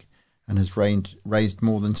week and has raised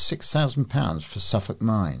more than £6,000 for Suffolk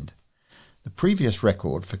Mind. The previous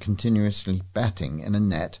record for continuously batting in a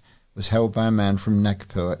net was held by a man from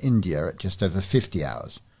Nagpur, India, at just over 50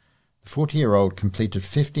 hours. The 40-year-old completed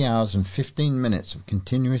 50 hours and 15 minutes of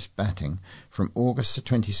continuous batting from August the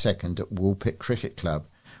 22nd at Woolpit Cricket Club,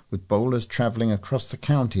 with bowlers travelling across the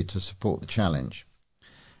county to support the challenge.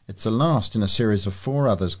 It's the last in a series of 4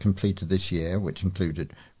 others completed this year, which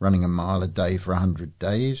included running a mile a day for 100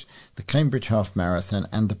 days, the Cambridge Half Marathon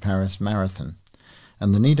and the Paris Marathon.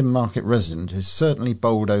 And the Needham Market resident is certainly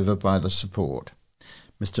bowled over by the support.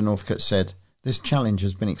 Mr. Northcote said, "This challenge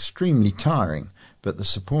has been extremely tiring, but the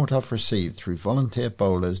support I've received through volunteer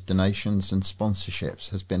bowlers, donations and sponsorships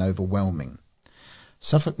has been overwhelming.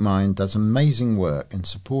 Suffolk Mind does amazing work in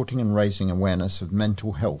supporting and raising awareness of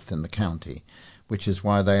mental health in the county, which is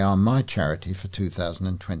why they are my charity for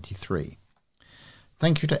 2023.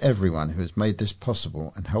 Thank you to everyone who has made this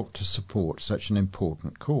possible and helped to support such an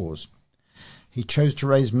important cause." He chose to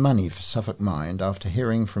raise money for Suffolk Mind after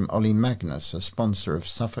hearing from Ollie Magnus, a sponsor of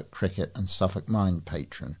Suffolk Cricket and Suffolk Mind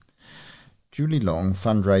patron. Julie Long,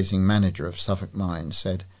 fundraising manager of Suffolk Mind,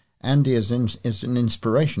 said, "Andy is an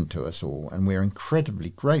inspiration to us all, and we're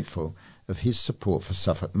incredibly grateful of his support for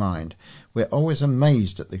Suffolk Mind. We're always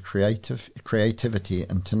amazed at the creativity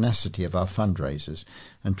and tenacity of our fundraisers,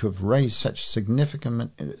 and to have raised such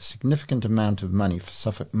significant amount of money for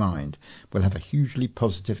Suffolk Mind will have a hugely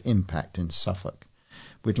positive impact in Suffolk.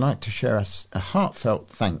 We'd like to share a heartfelt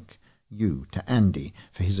thank you to Andy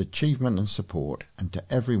for his achievement and support, and to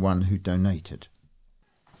everyone who donated."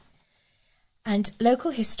 And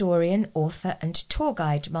local historian, author and tour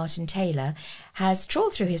guide Martin Taylor has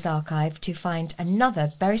trawled through his archive to find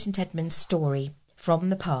another Bury St Edmunds story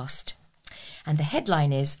from the past. And the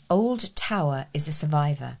headline is "Old Tower is a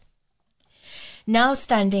Survivor." Now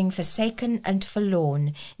standing forsaken and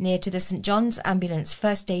forlorn near to the St John's Ambulance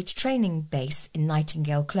First Aid Training Base in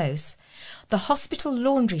Nightingale Close, the Hospital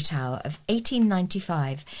Laundry Tower of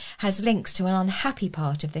 1895 has links to an unhappy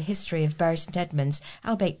part of the history of Bury St Edmunds,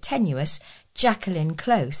 albeit tenuous, Jacqueline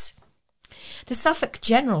Close. The Suffolk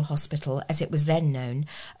General Hospital, as it was then known,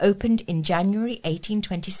 opened in January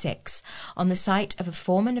 1826 on the site of a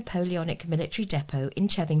former Napoleonic military depot in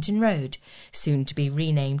Chevington Road, soon to be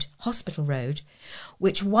renamed Hospital Road,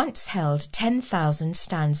 which once held 10,000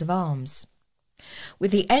 stands of arms.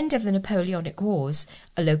 With the end of the Napoleonic Wars,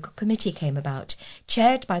 a local committee came about,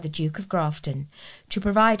 chaired by the Duke of Grafton, to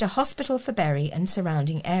provide a hospital for Bury and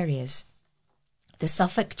surrounding areas. The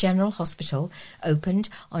Suffolk General Hospital opened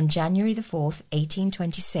on January 4th,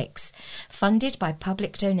 1826, funded by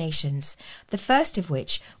public donations, the first of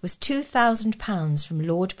which was £2,000 from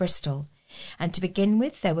Lord Bristol, and to begin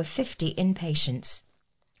with there were 50 inpatients.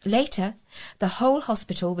 Later, the whole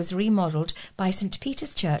hospital was remodelled by St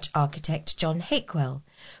Peter's Church architect John Hakewell,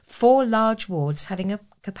 4 large wards having a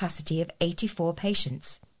capacity of 84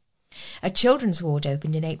 patients. A children's ward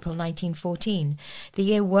opened in April 1914, the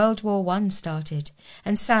year World War I started,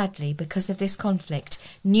 and sadly, because of this conflict,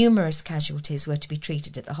 numerous casualties were to be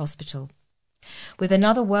treated at the hospital. With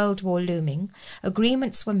another World War looming,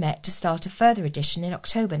 agreements were met to start a further addition in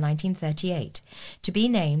October 1938, to be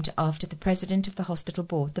named after the president of the hospital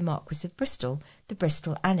board, the Marquis of Bristol, the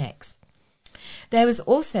Bristol Annex. There was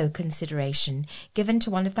also consideration given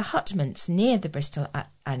to one of the hutments near the Bristol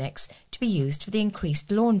Annex to be used for the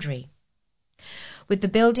increased laundry. With the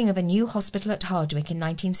building of a new hospital at Hardwick in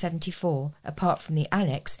 1974, apart from the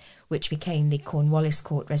Annex, which became the Cornwallis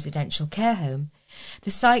Court Residential Care Home,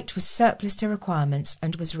 the site was surplus to requirements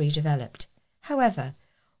and was redeveloped. However,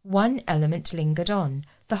 one element lingered on,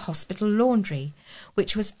 the hospital laundry,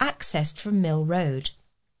 which was accessed from Mill Road.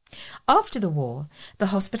 After the war, the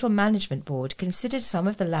Hospital Management Board considered some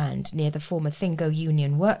of the land near the former Thingo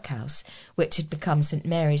Union Workhouse, which had become St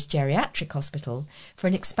Mary's Geriatric Hospital, for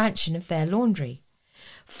an expansion of their laundry.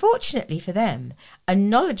 Fortunately for them, a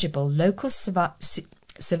knowledgeable local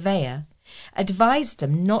surveyor advised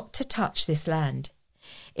them not to touch this land,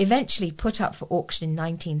 eventually put up for auction in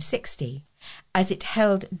 1960, as it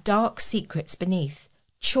held dark secrets beneath,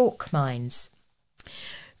 chalk mines.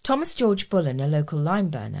 Thomas George Bullen, a local lime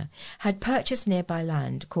burner, had purchased nearby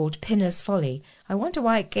land called Pinner's Folly, I wonder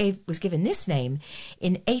why it was given this name,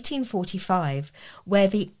 in 1845, where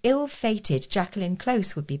the ill-fated Jacqueline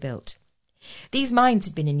Close would be built. These mines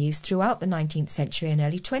had been in use throughout the 19th century and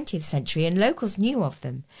early 20th century, and locals knew of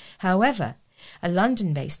them. However, a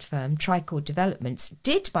London-based firm, Tricord Developments,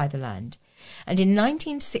 did buy the land, and in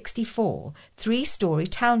 1964, 3-storey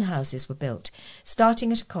townhouses were built,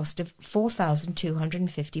 starting at a cost of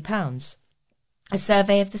 £4,250. A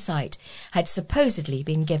survey of the site had supposedly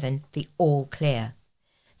been given the all clear.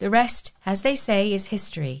 The rest, as they say, is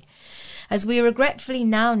history, as we regretfully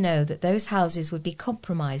now know that those houses would be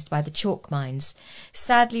compromised by the chalk mines,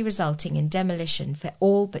 sadly resulting in demolition for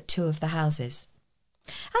all but 2 of the houses.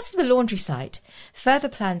 As for the laundry site, further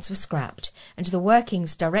plans were scrapped, and the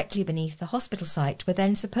workings directly beneath the hospital site were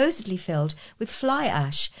then supposedly filled with fly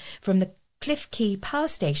ash from the Cliff Key power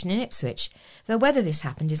station in Ipswich, though whether this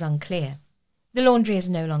happened is unclear. The laundry is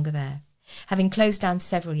no longer there, having closed down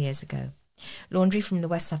several years ago. Laundry from the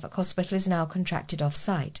West Suffolk Hospital is now contracted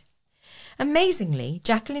off-site. Amazingly,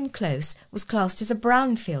 Jacqueline Close was classed as a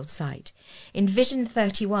brownfield site. In Vision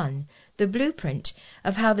 31, the blueprint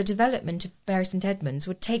of how the development of Bury St Edmunds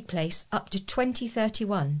would take place up to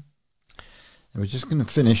 2031. We're just going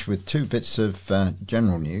to finish with 2 bits of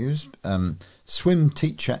general news. Swim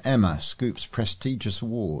teacher Emma scoops prestigious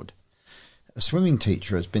award. A swimming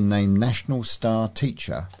teacher has been named National Star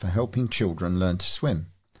Teacher for helping children learn to swim.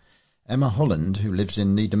 Emma Holland, who lives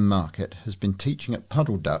in Needham Market, has been teaching at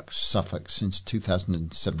Puddle Ducks, Suffolk, since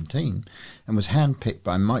 2017 and was handpicked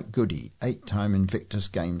by Mike Goody, 8-time Invictus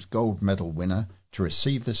Games gold medal winner, to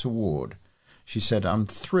receive this award. She said, "I'm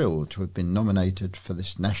thrilled to have been nominated for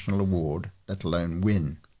this national award, let alone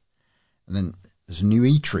win." And then there's a new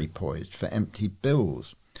eatery poised for empty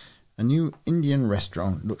bills. A new Indian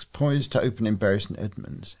restaurant looks poised to open in Bury St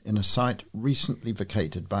Edmunds in a site recently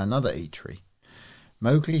vacated by another eatery.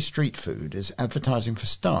 Mowgli Street Food is advertising for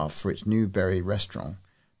staff for its new Bury restaurant,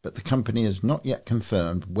 but the company has not yet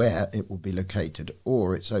confirmed where it will be located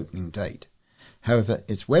or its opening date. However,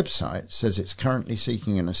 its website says it's currently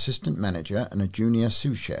seeking an assistant manager and a junior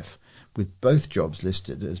sous chef, with both jobs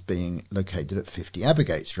listed as being located at 50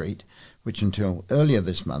 Abergate Street, which until earlier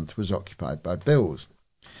this month was occupied by Bills.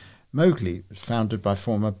 Mowgli was founded by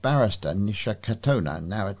former barrister Nisha Katona,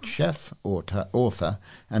 now a chef, author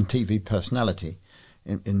and TV personality.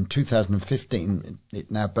 In 2015, it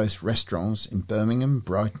now boasts restaurants in Birmingham,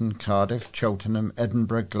 Brighton, Cardiff, Cheltenham,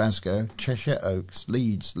 Edinburgh, Glasgow, Cheshire Oaks,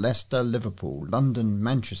 Leeds, Leicester, Liverpool, London,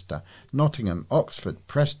 Manchester, Nottingham, Oxford,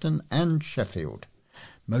 Preston and Sheffield.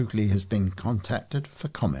 Mowgli has been contacted for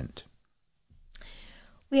comment.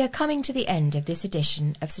 We are coming to the end of this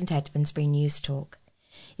edition of St Edmundsbury NewsTalk.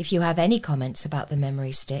 If you have any comments about the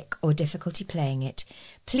memory stick or difficulty playing it,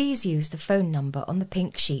 please use the phone number on the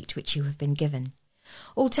pink sheet which you have been given.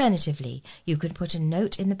 Alternatively, you can put a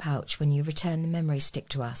note in the pouch when you return the memory stick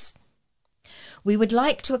to us. We would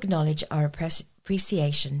like to acknowledge our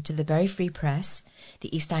appreciation to the Bury Free Press,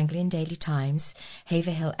 the East Anglian Daily Times,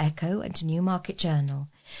 Haverhill Echo and Newmarket Journal,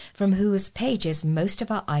 from whose pages most of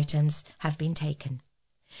our items have been taken.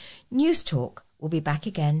 NewsTalk will be back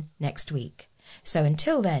again next week. So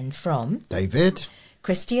until then, from David,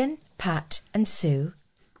 Christian, Pat and Sue,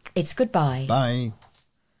 it's goodbye. Bye.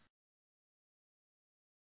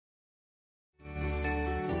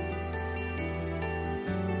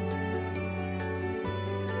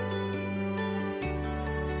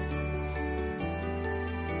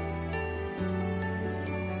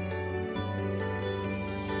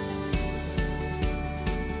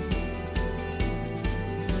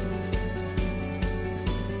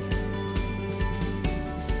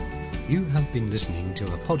 You have been listening to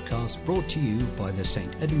a podcast brought to you by the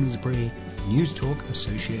St Edmundsbury NewsTalk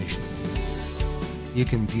Association. You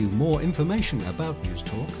can view more information about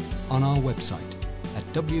NewsTalk on our website at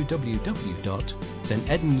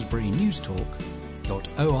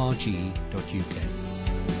www.stedmundsburynewstalk.org.uk.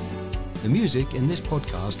 The music in this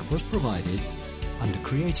podcast was provided under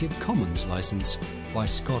Creative Commons license by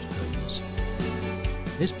Scott Holmes.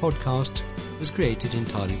 This podcast was created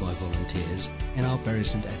entirely by volunteers in our Bury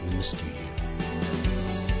St Edmunds studio.